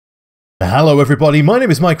Hello everybody, my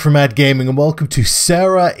name is Mike from Mad Gaming and welcome to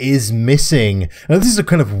Sara Is Missing. Now this is a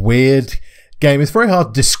kind of weird game, it's very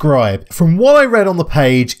hard to describe. From what I read on the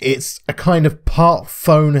page, it's a kind of part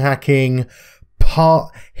phone hacking,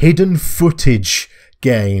 part hidden footage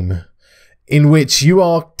game in which you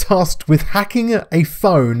are tasked with hacking a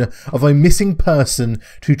phone of a missing person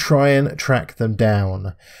to try and track them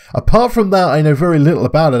down. Apart from that, I know very little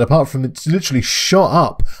about it, apart from it's literally shot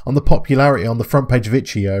up on the popularity on the front page of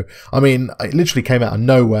Itch.io. I mean, it literally came out of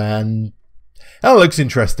nowhere, and that looks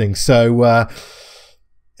interesting. So,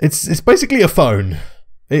 it's basically a phone.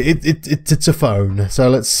 It's a phone. So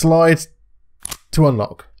let's slide to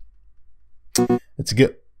unlock. Let's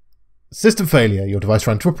get system failure. Your device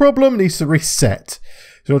ran into a problem, needs to reset.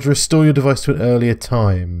 You want to restore your device to an earlier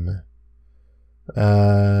time.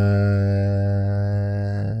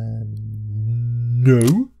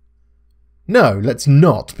 No. No, let's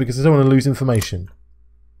not, because I don't want to lose information.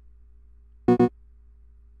 A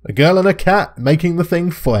girl and a cat making the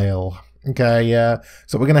thing fail. Okay, yeah,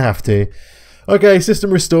 so we're going to have to. Okay,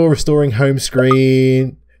 system restore, restoring home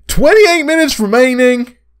screen. 28 minutes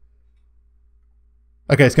remaining!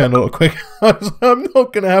 Okay, it's going a little quick. I'm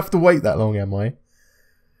not going to have to wait that long, am I?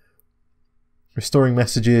 Restoring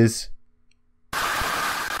messages.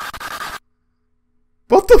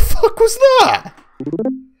 What the fuck was that?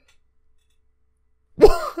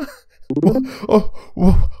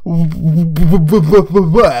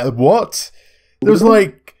 What? There was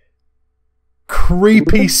like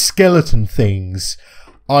creepy skeleton things.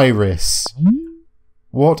 Iris.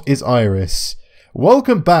 What is Iris?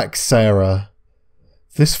 Welcome back, Sara.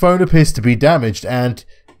 This phone appears to be damaged and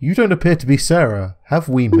you don't appear to be Sara. Have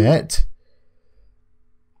we met?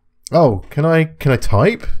 Oh, can I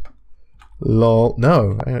type? Lol,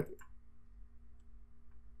 no.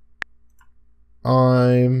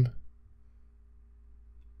 I'm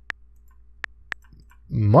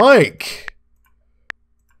Mike.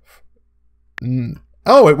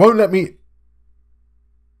 Oh, it won't let me.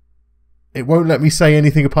 It won't let me say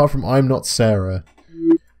anything apart from I'm not Sara.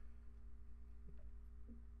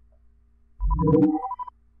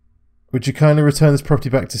 Would you kindly return this property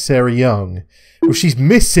back to Sarah Young? Well, she's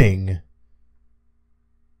missing.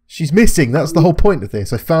 She's missing. That's the whole point of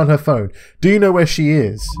this. I found her phone. Do you know where she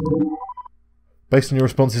is? Based on your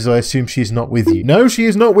responses, I assume she's not with you. No, she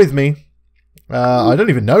is not with me. I don't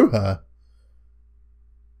even know her.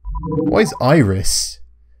 Why is Iris?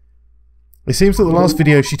 It seems that the last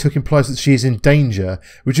video she took implies that she is in danger.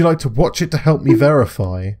 Would you like to watch it to help me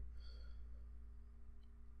verify?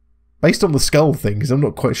 Based on the skull things, I'm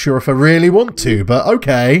not quite sure if I really want to, but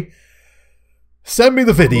okay. Send me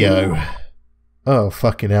the video. Oh,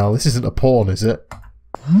 fucking hell. This isn't a porn, is it?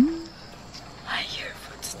 I hear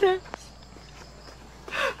footsteps.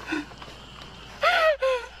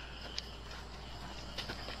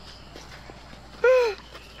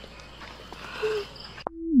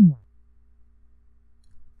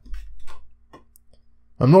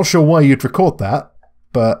 I'm not sure why you'd record that,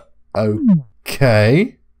 but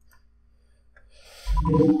okay.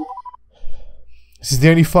 This is the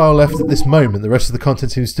only file left at this moment. The rest of the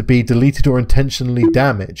content seems to be deleted or intentionally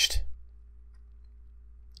damaged.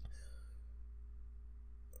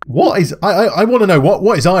 What is... I want to know,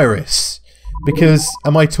 what is Iris? Because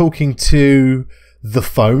am I talking to the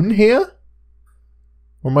phone here?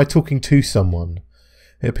 Or am I talking to someone?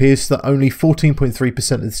 It appears that only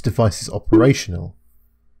 14.3% of this device is operational.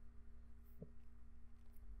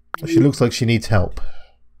 She looks like she needs help.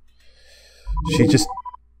 She just...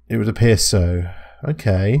 It would appear so.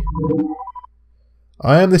 Okay.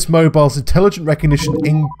 I am this mobile's intelligent recognition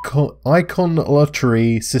icon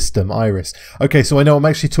lottery system, Iris. Okay, so I know I'm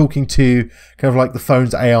actually talking to kind of like the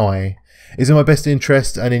phone's AI. Is in my best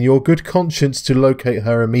interest and in your good conscience to locate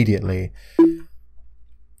her immediately.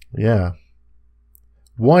 Yeah.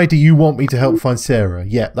 Why do you want me to help find Sara?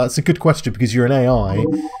 Yeah, that's a good question because you're an AI.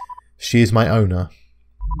 She is my owner.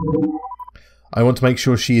 I want to make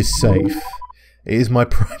sure she is safe. It is my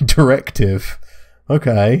directive.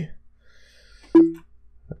 Okay.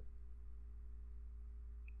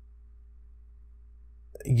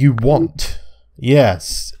 You want.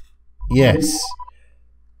 Yes. Yes.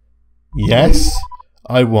 Yes.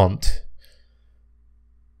 I want.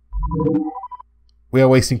 We are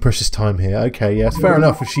wasting precious time here. Okay, yes. Fair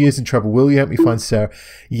enough. If she is in trouble, will you help me find Sara?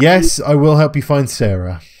 Yes, I will help you find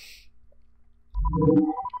Sara.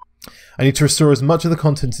 I need to restore as much of the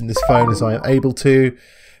content in this phone as I am able to.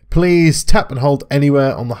 Please tap and hold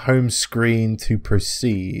anywhere on the home screen to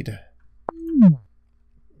proceed.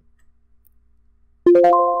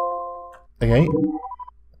 Okay.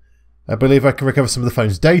 I believe I can recover some of the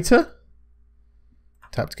phone's data.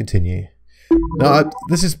 Tap to continue. Now,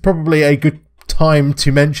 this is probably a good time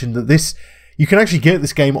to mention that you can actually get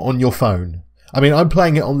this game on your phone. I mean, I'm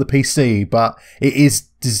playing it on the PC, but it is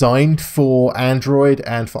designed for Android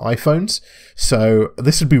and for iPhones. So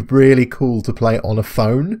this would be really cool to play on a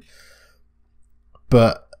phone.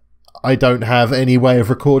 But I don't have any way of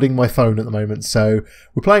recording my phone at the moment, so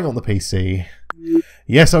we're playing on the PC.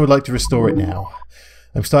 Yes, I would like to restore it now.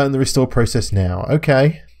 I'm starting the restore process now.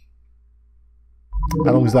 Okay.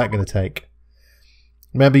 How long is that going to take?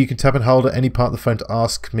 Remember, you can tap and hold at any part of the phone to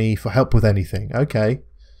ask me for help with anything. Okay.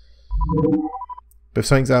 But if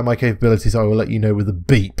something's out of my capabilities, I will let you know with a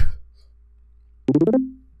beep.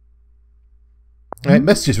 Alright,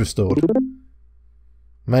 messages restored.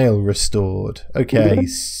 Mail restored. Okay,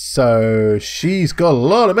 so she's got a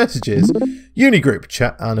lot of messages. Unigroup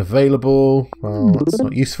chat unavailable. Well, that's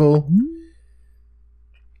not useful.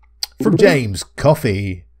 From James,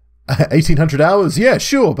 coffee. 1800 hours? Yeah,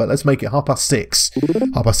 sure, but let's make it 6:30.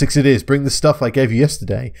 6:30 it is. Bring the stuff I gave you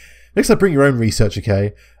yesterday. Next time, bring your own research,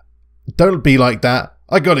 okay? Don't be like that.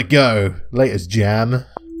 I gotta go. Later's jam.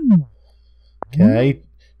 Okay.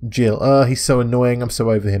 Jill. He's so annoying. I'm so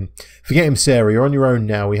over him. Forget him, Sarah. You're on your own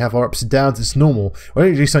now. We have our ups and downs. It's normal. Why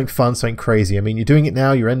don't you do something fun, something crazy? I mean, you're doing it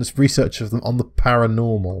now. You're endless research of them on the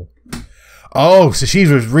paranormal. Oh, so she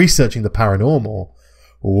was researching the paranormal.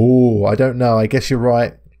 Oh, I don't know. I guess you're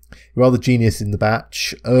right. You are the genius in the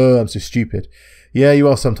batch. I'm so stupid. Yeah, you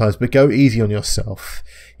are sometimes, but go easy on yourself.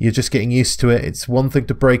 You're just getting used to it. It's one thing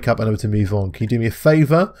to break up, another to move on. Can you do me a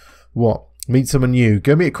favour? What? Meet someone new.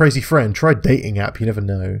 Go meet a crazy friend. Try a dating app. You never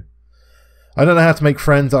know. I don't know how to make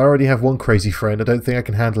friends. I already have one crazy friend. I don't think I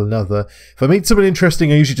can handle another. If I meet someone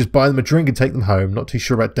interesting, I usually just buy them a drink and take them home. Not too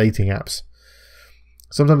sure about dating apps.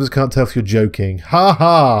 Sometimes I can't tell if you're joking. Ha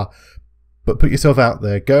ha! But put yourself out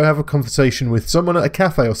there. Go have a conversation with someone at a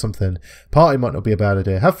cafe or something. Party might not be a bad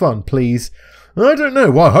idea. Have fun, please. I don't know.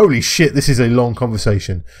 Wow, holy shit, this is a long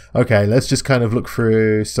conversation. Okay, let's just kind of look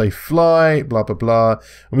through safe flight, blah, blah, blah.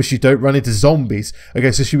 I wish you don't run into zombies.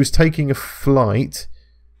 Okay, so she was taking a flight.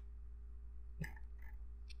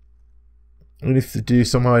 And if to do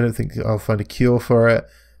somehow, I don't think I'll find a cure for it.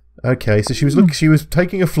 Okay, so she was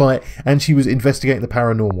taking a flight and she was investigating the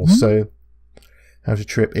paranormal. So how to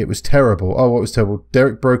trip? It was terrible. Oh, what was terrible?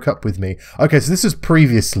 Derek broke up with me. Okay, so this is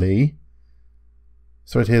previously.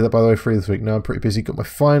 Sorry to hear that, by the way, free this week. No, I'm pretty busy. Got my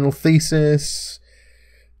final thesis.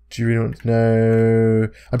 Do you really want to know?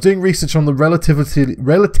 I'm doing research on the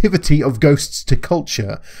relativity of ghosts to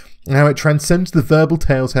culture and how it transcends the verbal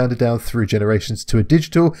tales handed down through generations to a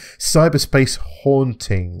digital cyberspace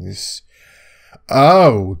hauntings.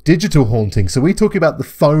 Oh, digital haunting. So we're talking about the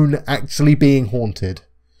phone actually being haunted.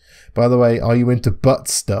 By the way, are you into butt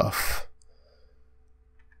stuff?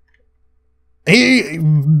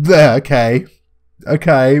 There, okay.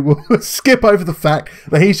 Okay, we'll skip over the fact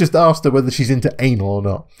that he's just asked her whether she's into anal or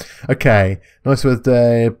not. Okay, nice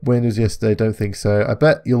birthday. When was yesterday? Don't think so. I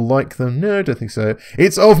bet you'll like them. No, don't think so.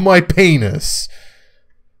 It's of my penis.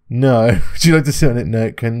 No. Would you like to sit on it?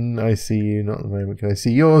 No. Can I see you? Not at the moment. Can I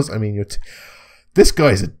see yours? I mean, this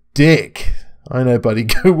guy's a dick. I know, buddy.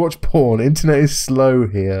 Go watch porn. Internet is slow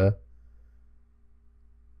here.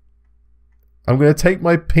 I'm going to take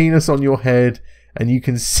my penis on your head and you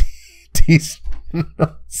can see these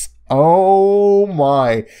nuts. Oh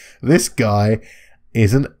my. This guy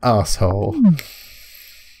is an asshole.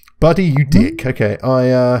 Buddy, you dick. Okay,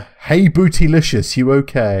 hey Bootylicious, you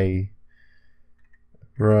okay?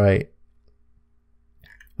 Right.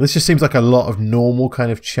 This just seems like a lot of normal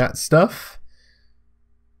kind of chat stuff.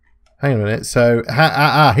 Hang on a minute. So,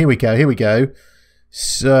 here we go.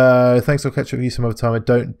 So, thanks, I'll catch up with you some other time. I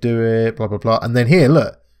don't do it, blah, blah, blah. And then here,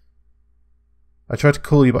 look. I tried to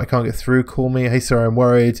call you, but I can't get through. Call me. Hey, sorry, I'm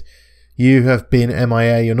worried. You have been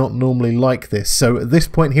MIA. You're not normally like this. So, at this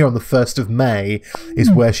point here on the 1st of May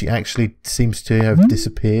is where she actually seems to have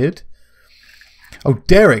disappeared. Oh,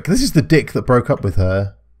 Derek. This is the dick that broke up with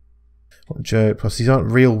her. What a joke. Plus, these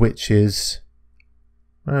aren't real witches.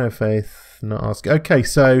 Oh, Faith. Not asking. Okay,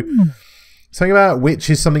 so something about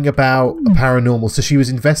witches, something about a paranormal. So she was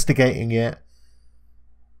investigating it.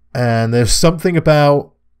 And there's something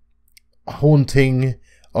about haunting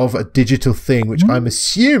of a digital thing, which I'm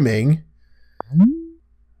assuming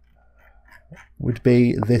would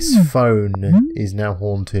be this phone is now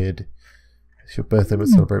haunted. It's your birthday,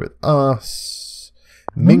 let's celebrate with us.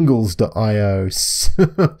 Mingles.io.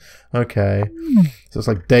 Okay. So it's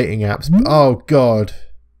like dating apps. Oh, God.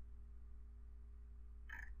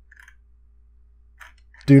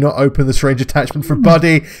 Do not open the strange attachment for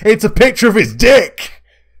Buddy. It's a picture of his dick.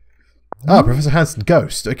 Ah, Professor Hansen,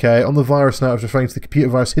 ghost. Okay, on the virus now, I was referring to the computer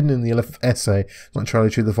virus hidden in the 11th essay. Not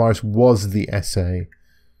entirely true, the virus was the essay.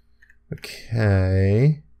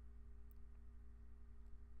 Okay.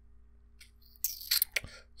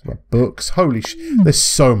 It's about books. Holy there's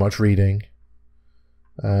so much reading.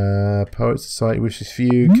 Poet Society wishes for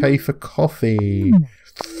you. K for coffee.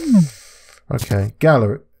 Okay,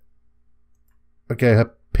 gallery. Okay,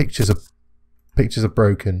 her pictures are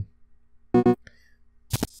broken.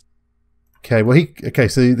 Okay, well okay,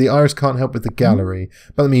 so the iris can't help with the gallery.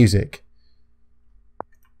 About the music.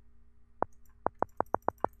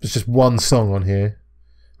 There's just one song on here,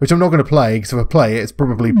 which I'm not going to play, because if I play it, it's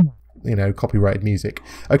probably, you know, copyrighted music.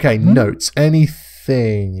 Okay, notes.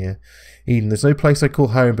 Anything. Eden, there's no place I call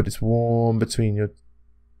home, but it's warm between your...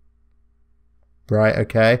 Right,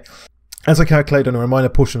 okay. As I calculate on a reminder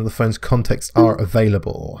portion of the phone's contacts are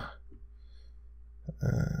available.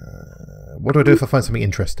 What do I do if I find something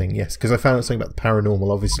interesting? Yes, because I found out something about the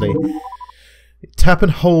paranormal, obviously. Tap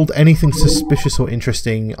and hold anything suspicious or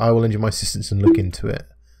interesting. I will lend you my assistance and look into it.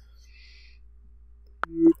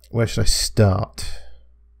 Where should I start?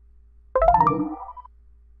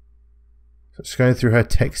 So just going through her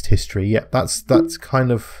text history. Yep, that's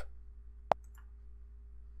kind of...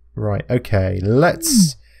 Right, okay.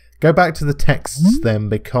 Let's go back to the texts then,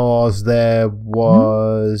 because there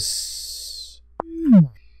was...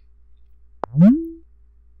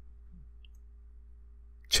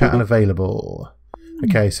 Chat unavailable.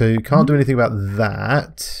 Okay, so you can't do anything about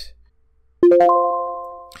that.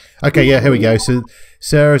 Okay, yeah, here we go. So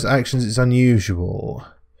Sarah's actions is unusual.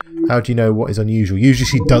 How do you know what is unusual? Usually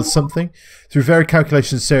she does something. Through varied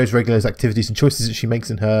calculations, Sarah's regulates activities and choices that she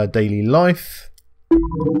makes in her daily life.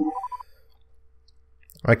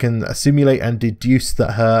 I can assimilate and deduce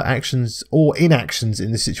that her actions or inactions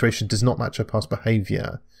in this situation does not match her past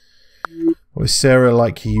behaviour. What is Sarah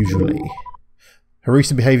like usually? Her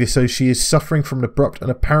recent behaviour shows she is suffering from an abrupt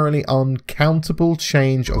and apparently uncountable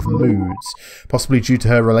change of moods, possibly due to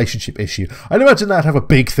her relationship issue. I'd imagine that'd have a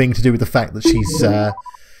big thing to do with the fact that she's,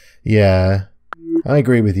 yeah, I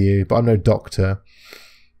agree with you, but I'm no doctor.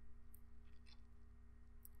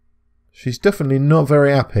 She's definitely not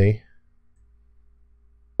very happy.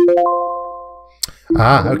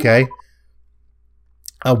 Ah, okay.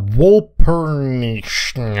 A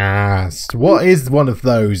Walpurgisnacht. What is one of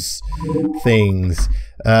those things?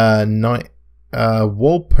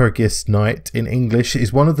 Walpurgisnacht in English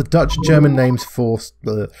is one of the Dutch-German names for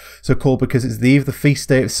so called because it's the eve of the feast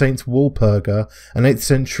day of Saint Walpurga, an 8th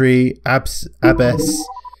century abbess.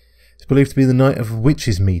 It's believed to be the night of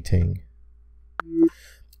witches' meeting.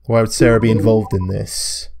 Why would Sarah be involved in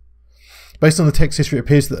this? Based on the text history, it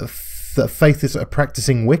appears that Faith is a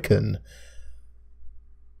practicing Wiccan.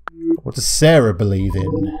 What does Sarah believe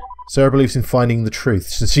in? Sarah believes in finding the truth.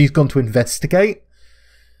 So she's gone to investigate,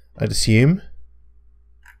 I'd assume.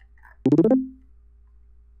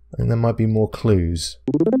 And there might be more clues.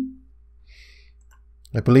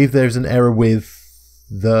 I believe there's an error with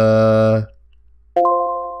the...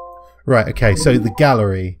 Right, okay, so the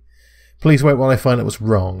gallery. Please wait while I find out what's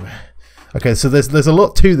wrong. Okay, so there's a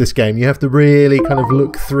lot to this game. You have to really kind of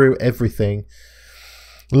look through everything.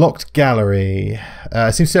 Locked gallery.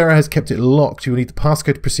 It seems Sarah has kept it locked. You will need the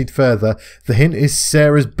passcode to proceed further. The hint is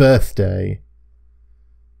Sarah's birthday.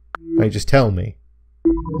 May you just tell me,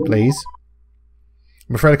 please?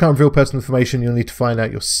 I'm afraid I can't reveal personal information. You'll need to find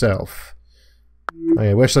out yourself.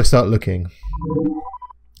 Okay, where should I start looking?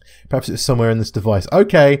 Perhaps it's somewhere in this device.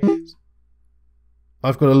 Okay.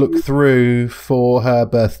 I've got to look through for her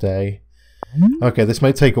birthday. Okay, this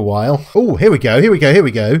may take a while. Oh, here we go, here we go, here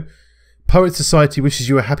we go. Poet Society wishes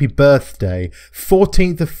you a happy birthday.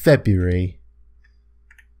 14th of February.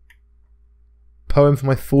 Poem for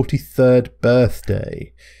my 43rd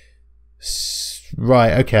birthday.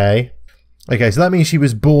 Right, okay. Okay, so that means she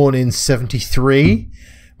was born in 73,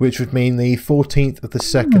 which would mean the 14th of the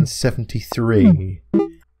 2nd, 73.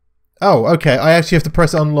 Oh, okay, I actually have to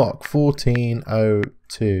press unlock.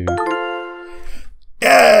 1402.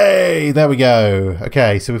 Yay! There we go.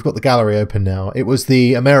 Okay, so we've got the gallery open now. It was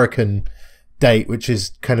the American date, which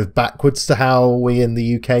is kind of backwards to how we in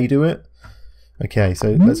the UK do it. Okay,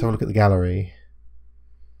 so let's have a look at the gallery.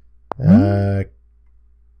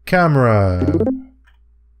 Camera.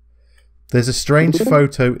 There's a strange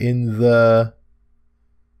photo in the...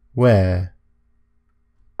 Where?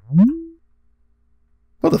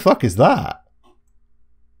 What the fuck is that?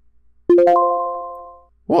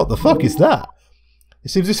 What the fuck is that? It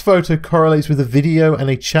seems this photo correlates with a video and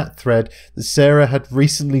a chat thread that Sarah had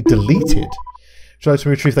recently deleted. Try to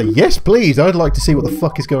retrieve that. Yes, please. I'd like to see what the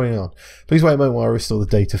fuck is going on. Please wait a moment while I restore the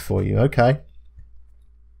data for you. Okay.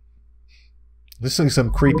 This looks like some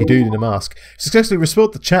creepy dude in a mask. Successfully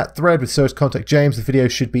restored the chat thread with Sarah's contact James. The video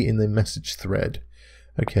should be in the message thread.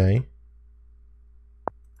 Okay.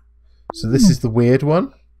 So this is the weird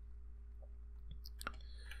one.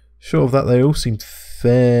 Short of that, they all seem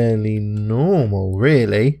fairly normal,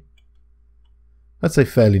 really. I'd say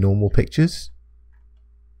fairly normal pictures.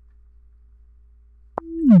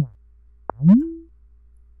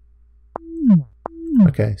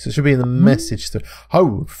 Okay, so it should be in the message thread.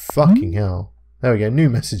 Oh, fucking hell. There we go, new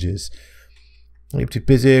messages. I'm too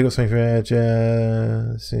busy, I've got something for Edge.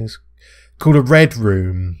 This thing's called a red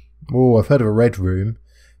room. Oh, I've heard of a red room.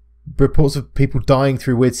 Reports of people dying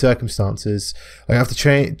through weird circumstances. I have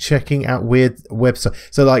to checking out weird websites.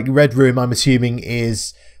 So, like, red room, I'm assuming,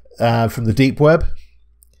 is from the deep web.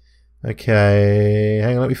 Okay,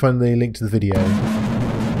 hang on, let me find the link to the video.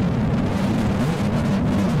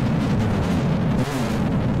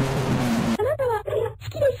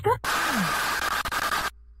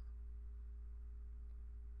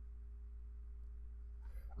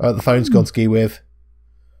 The phone's gone ski with.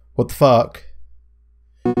 What the fuck?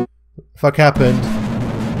 Fuck happened?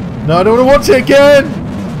 No, I don't want to watch it again!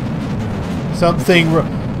 Something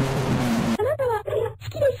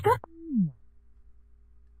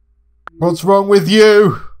What's wrong with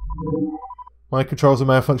you? My controls are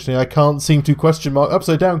malfunctioning. I can't seem to question mark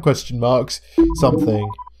upside down question marks something.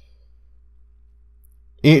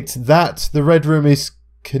 It's that the red room is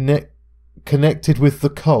connected with the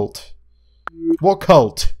cult. What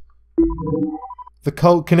cult? The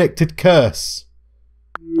cult connected curse.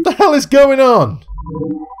 What the hell is going on?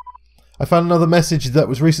 I found another message that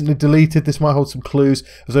was recently deleted. This might hold some clues.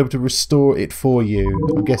 I was able to restore it for you.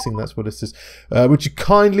 I'm guessing that's what it says. Would you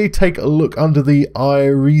kindly take a look under the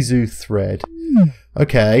Irizu thread?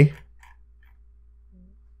 Okay.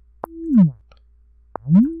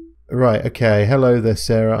 Right, okay. Hello there,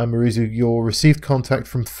 Sarah. I'm Irizu. Your received contact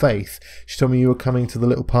from Faith. She told me you were coming to the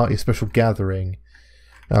little party, a special gathering.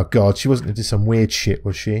 Oh god, she wasn't into some weird shit,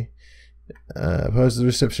 was she? Suppose the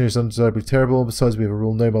reception is undesirably terrible. Besides, we have a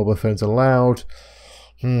rule: no mobile phones allowed.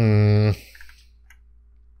 Hello?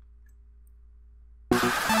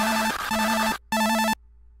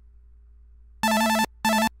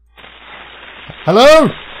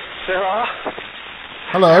 Sarah?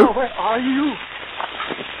 Hello? Sarah, where are you?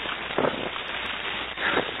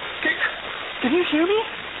 Can you hear me?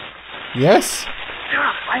 Yes?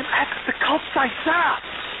 Sarah, I'm at the cult site, Sarah!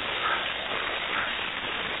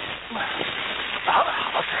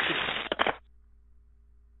 I'll text you.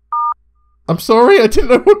 I'm sorry, I didn't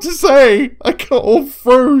know what to say. I got all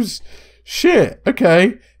froze. Shit.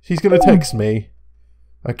 Okay. She's going to text me.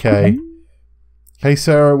 Okay. Hey,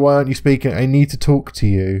 Sarah, why aren't you speaking? I need to talk to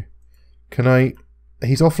you. Can I...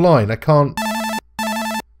 He's offline. I can't...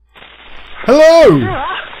 Hello! Sarah?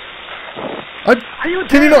 Are you there?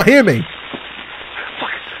 Can you not hear me?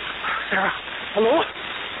 Fuck. Sarah? Hello?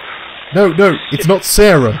 No, it's not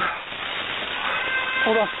Sarah.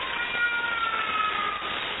 Hold on.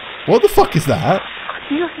 What the fuck is that?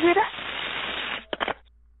 Do you hear that?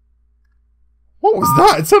 What was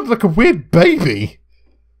that? It sounded like a weird baby.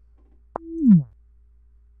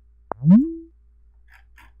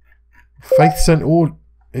 Faith sent all...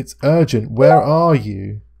 It's urgent. Where are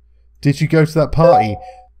you? Did you go to that party?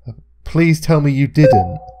 Please tell me you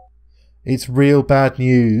didn't. It's real bad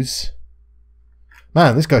news.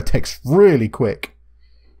 Man, this guy texts really quick.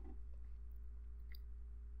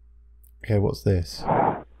 Okay, what's this?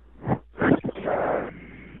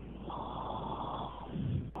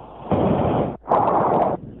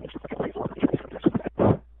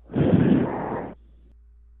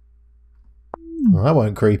 Well, that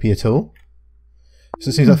wasn't creepy at all. So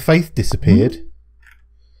it seems like Faith disappeared.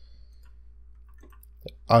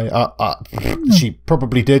 She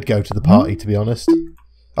probably did go to the party, to be honest.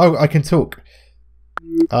 Oh, I can talk.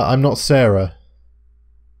 I'm not Sarah.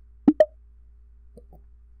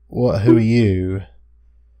 What? Who are you?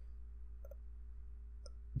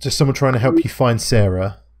 Just someone trying to help you find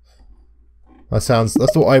Sarah. That's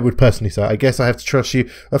what I would personally say. I guess I have to trust you.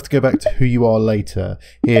 I have to go back to who you are later.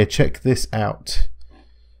 Here, check this out.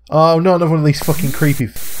 Oh, no, another one of these fucking creepy...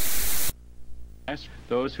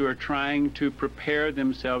 Those who are trying to prepare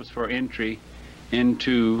themselves for entry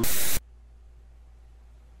into...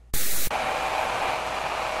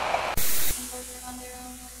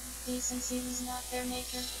 Decency was not their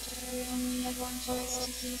maker. We only had one choice: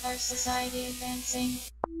 to keep our society advancing.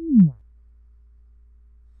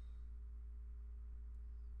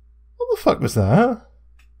 What the fuck was that?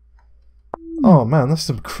 Oh man, that's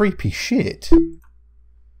some creepy shit.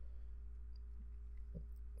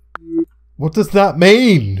 What does that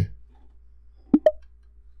mean?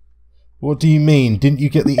 What do you mean? Didn't you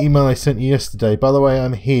get the email I sent you yesterday? By the way,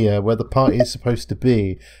 I'm here, where the party is supposed to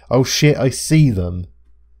be. Oh shit, I see them.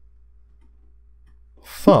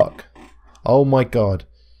 Fuck. Oh my god.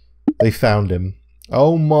 They found him.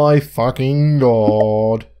 Oh my fucking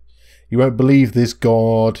god. You won't believe this,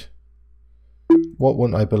 god. What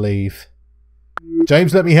wouldn't I believe?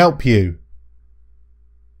 James, let me help you.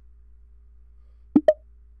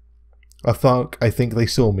 I think they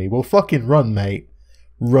saw me. Well, fucking run, mate.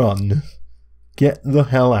 Run. Get the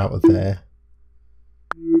hell out of there.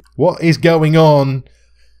 What is going on?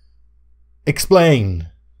 Explain.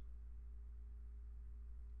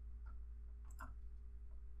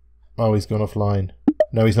 Oh, he's gone offline.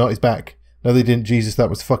 No, he's not. He's back. No, they didn't. Jesus, that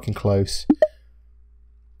was fucking close.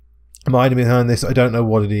 Am I hiding behind this? I don't know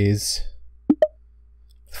what it is.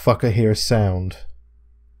 Fuck, I hear a sound.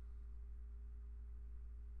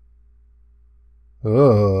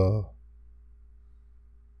 Oh.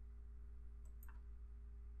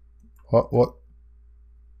 What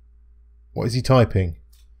is he typing?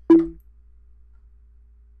 Are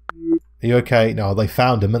you okay? No, they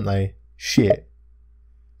found him, haven't they? Shit.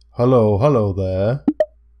 Hello there.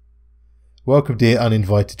 Welcome, dear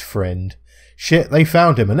uninvited friend. Shit, they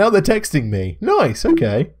found him and now they're texting me. Nice,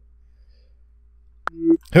 okay.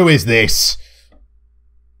 Who is this?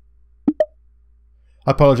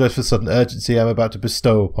 I apologise for the sudden urgency I'm about to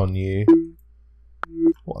bestow upon you.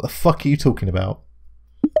 What the fuck are you talking about?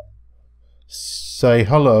 Say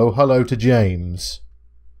hello to James.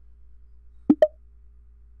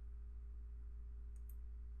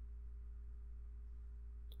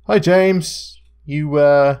 Hi James. You've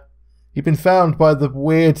been found by the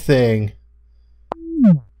weird thing.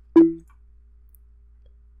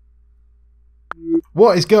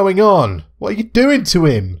 What is going on? What are you doing to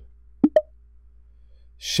him?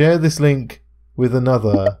 Share this link with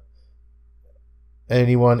another,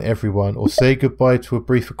 anyone, everyone, or say goodbye to a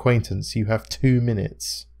brief acquaintance. You have 2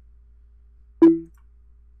 minutes.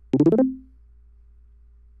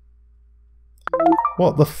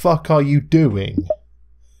 What the fuck are you doing?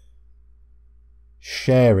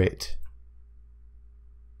 Share it.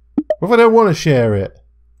 What if I don't want to share it?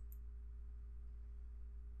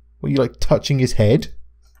 What, are you like touching his head?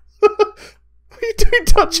 What are you doing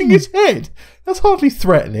touching his head? That's hardly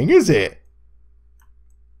threatening, is it?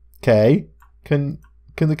 Okay. Can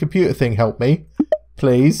the computer thing help me?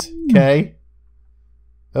 Please? Okay.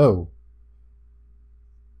 Oh.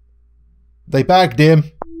 They bagged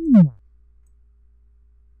him.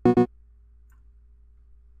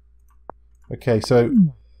 Okay, so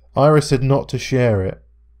Iris said not to share it.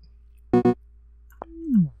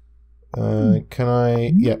 Can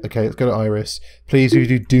I... Yeah, okay, let's go to Iris. Please,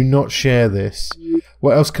 do not share this.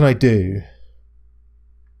 What else can I do?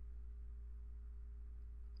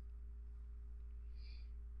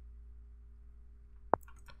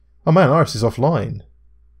 Oh man, Iris is offline.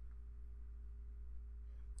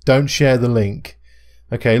 Don't share the link.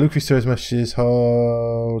 Okay, look through Sara's messages.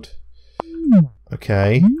 Hold.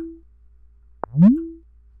 Okay.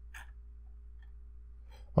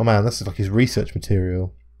 Oh man, that's like his research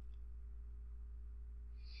material.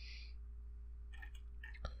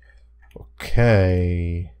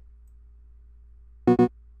 Okay.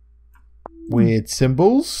 Weird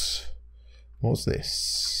symbols. What's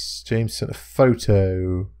this? James sent a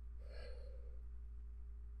photo.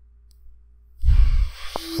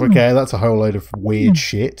 Okay, that's a whole load of weird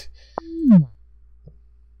shit.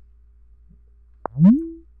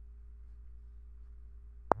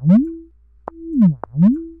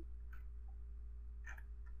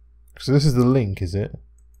 So this is the link, is it?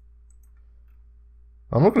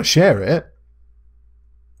 I'm not going to share it.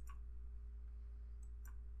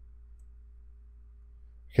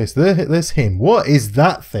 Okay, so there's him. What is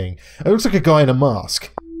that thing? It looks like a guy in a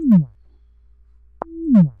mask.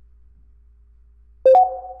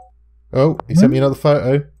 Oh, he sent me another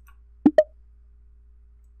photo.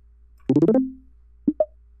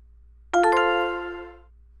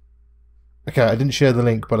 Okay, I didn't share the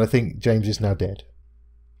link, but I think James is now dead.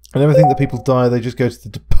 I never think that people die, they just go to the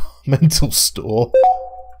departmental store.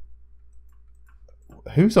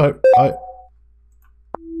 Who's Who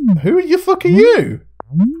the fuck are you?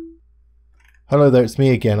 Hello there, it's me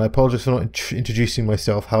again. I apologise for not introducing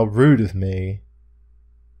myself. How rude of me.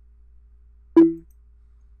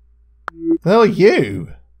 The hell are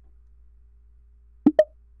you?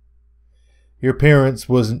 Your appearance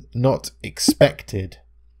was not expected,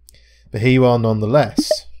 but here you are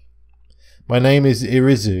nonetheless. My name is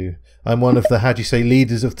Irizu. I'm one of the, how do you say,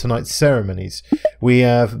 leaders of tonight's ceremonies. We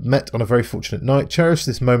have met on a very fortunate night. Cherish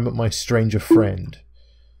this moment, my stranger friend.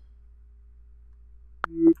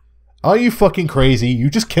 Are you fucking crazy? You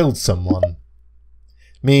just killed someone.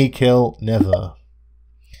 Me kill never.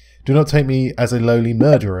 Do not take me as a lowly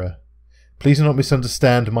murderer. Please do not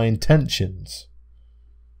misunderstand my intentions.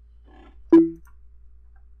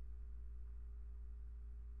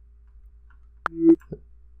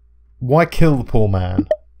 Why kill the poor man?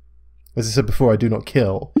 As I said before, I do not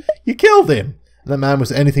kill. You killed him! And that man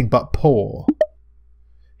was anything but poor.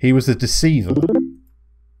 He was a deceiver.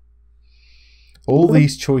 All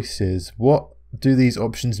these choices, what do these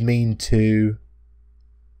options mean to...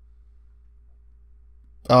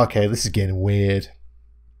 Okay, this is getting weird.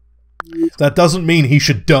 That doesn't mean he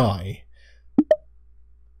should die.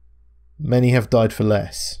 Many have died for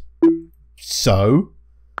less. So?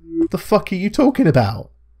 What the fuck are you talking about?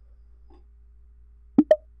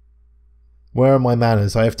 Where are my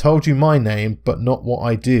manners? I have told you my name, but not what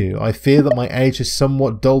I do. I fear that my age has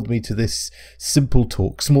somewhat dulled me to this simple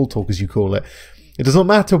talk, small talk as you call it. It does not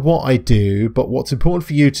matter what I do, but what's important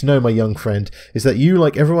for you to know, my young friend, is that you,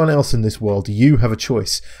 like everyone else in this world, you have a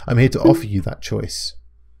choice. I'm here to offer you that choice.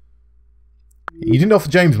 You didn't offer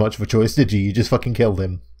James much of a choice, did you? You just fucking killed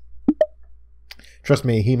him. Trust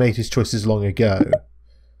me, he made his choices long ago.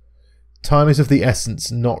 Time is of the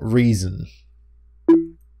essence, not reason.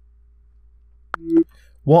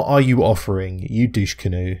 What are you offering, you douche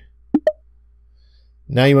canoe?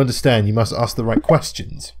 Now you understand, you must ask the right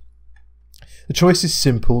questions. The choice is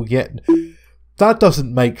simple, yet that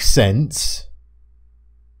doesn't make sense.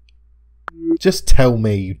 Just tell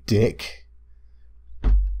me, you dick.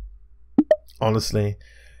 Honestly.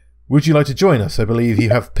 Would you like to join us? I believe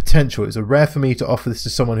you have potential. It's rare for me to offer this to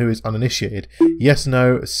someone who is uninitiated. Yes,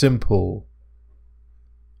 no, simple.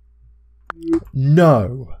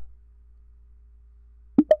 No.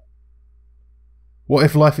 What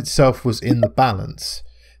if life itself was in the balance?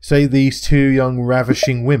 Say these two young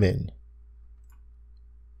ravishing women.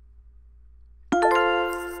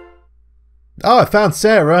 Oh, I found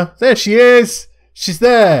Sarah. There she is. She's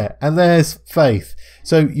there. And there's Faith.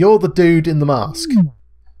 So you're the dude in the mask.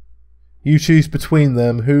 You choose between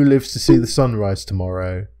them who lives to see the sunrise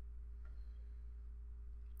tomorrow.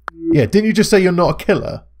 Yeah, didn't you just say you're not a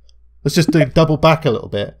killer? Let's just double back a little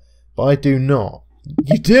bit. But I do not.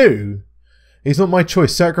 You do? It's not my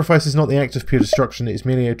choice. Sacrifice is not the act of pure destruction. It is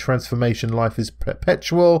merely a transformation. Life is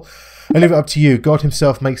perpetual. I leave it up to you. God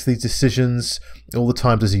himself makes these decisions all the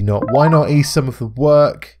time, does he not? Why not ease some of the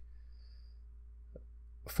work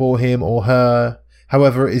for him or her?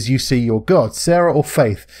 However, as you see your God, Sarah or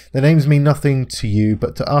Faith, their names mean nothing to you,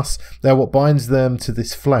 but to us, they are what binds them to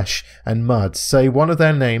this flesh and mud. Say one of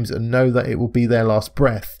their names and know that it will be their last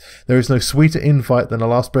breath. There is no sweeter invite than a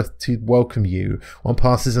last breath to welcome you. One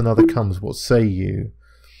passes, another comes. What say you?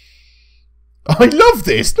 I love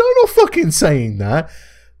this! No, I'm not fucking saying that.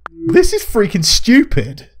 This is freaking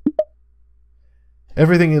stupid.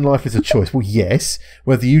 Everything in life is a choice. Well, yes.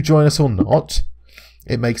 Whether you join us or not,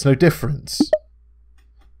 it makes no difference.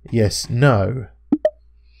 Yes, no.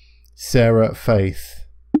 Sarah, Faith.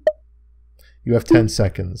 You have 10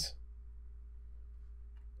 seconds.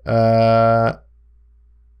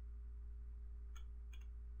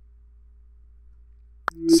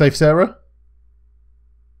 Safe, Sarah?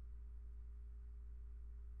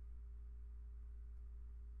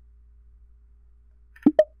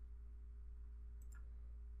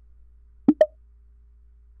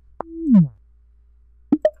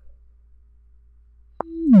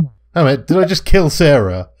 Oh, wait, did I just kill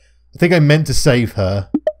Sarah? I think I meant to save her.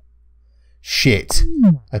 Shit.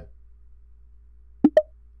 The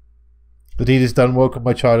deed is done. Welcome,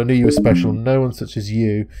 my child. I knew you were special. No one such as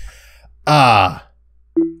you. I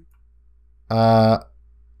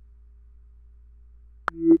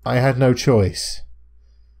had no choice.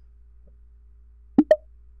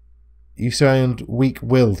 You sound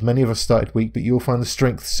weak-willed. Many of us started weak, but you'll find the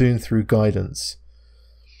strength soon through guidance.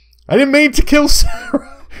 I didn't mean to kill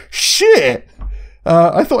Sarah. Shit!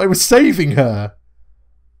 I thought I was saving her.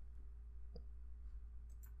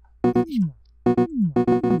 I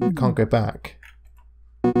can't go back.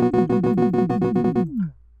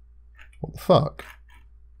 What the fuck?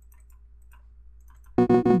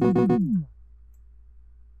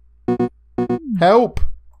 Help!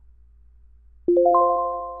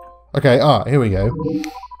 Okay, here we go.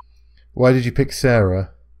 Why did you pick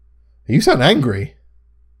Sarah? You sound angry.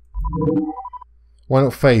 Why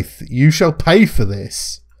not Faith? You shall pay for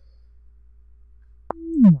this.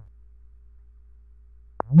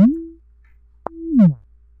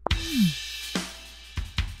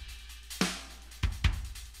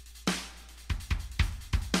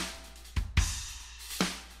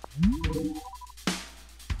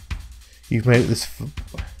 You've made it this...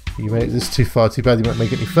 You made this too far, too bad you won't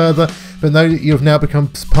make it any further, but know that you have now become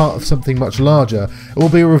part of something much larger. It will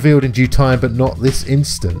be revealed in due time, but not this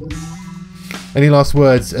instant. Any last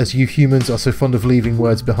words, as you humans are so fond of leaving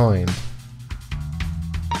words behind?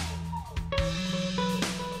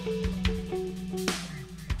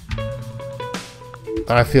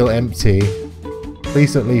 I feel empty.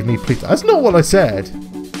 Please don't leave me, please. That's not what I said.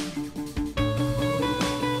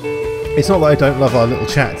 It's not that I don't love our little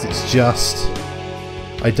chats, it's just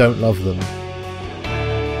I don't love them.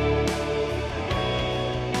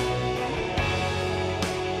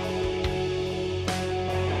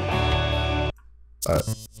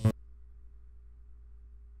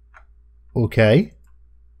 Okay.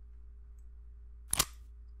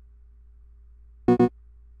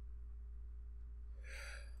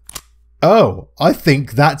 Oh, I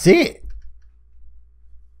think that's it.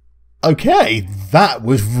 Okay, that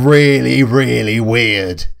was really, really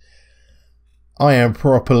weird. I am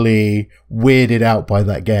properly weirded out by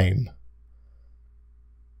that game.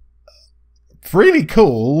 Really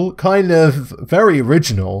cool, kind of very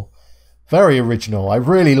original. Very original. I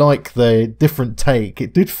really like the different take.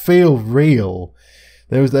 It did feel real.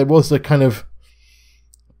 There was a kind of,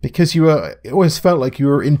 because it always felt like you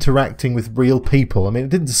were interacting with real people. I mean, it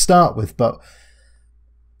didn't to start with, but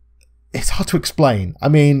it's hard to explain. I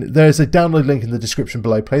mean, there's a download link in the description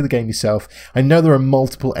below. Play the game yourself. I know there are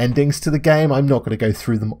multiple endings to the game. I'm not going to go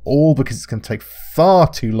through them all because it's going to take far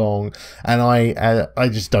too long, and I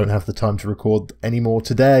just don't have the time to record any more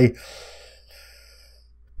today.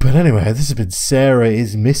 But anyway, this has been Sara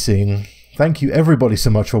Is Missing. Thank you everybody so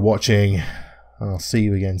much for watching. I'll see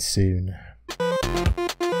you again soon.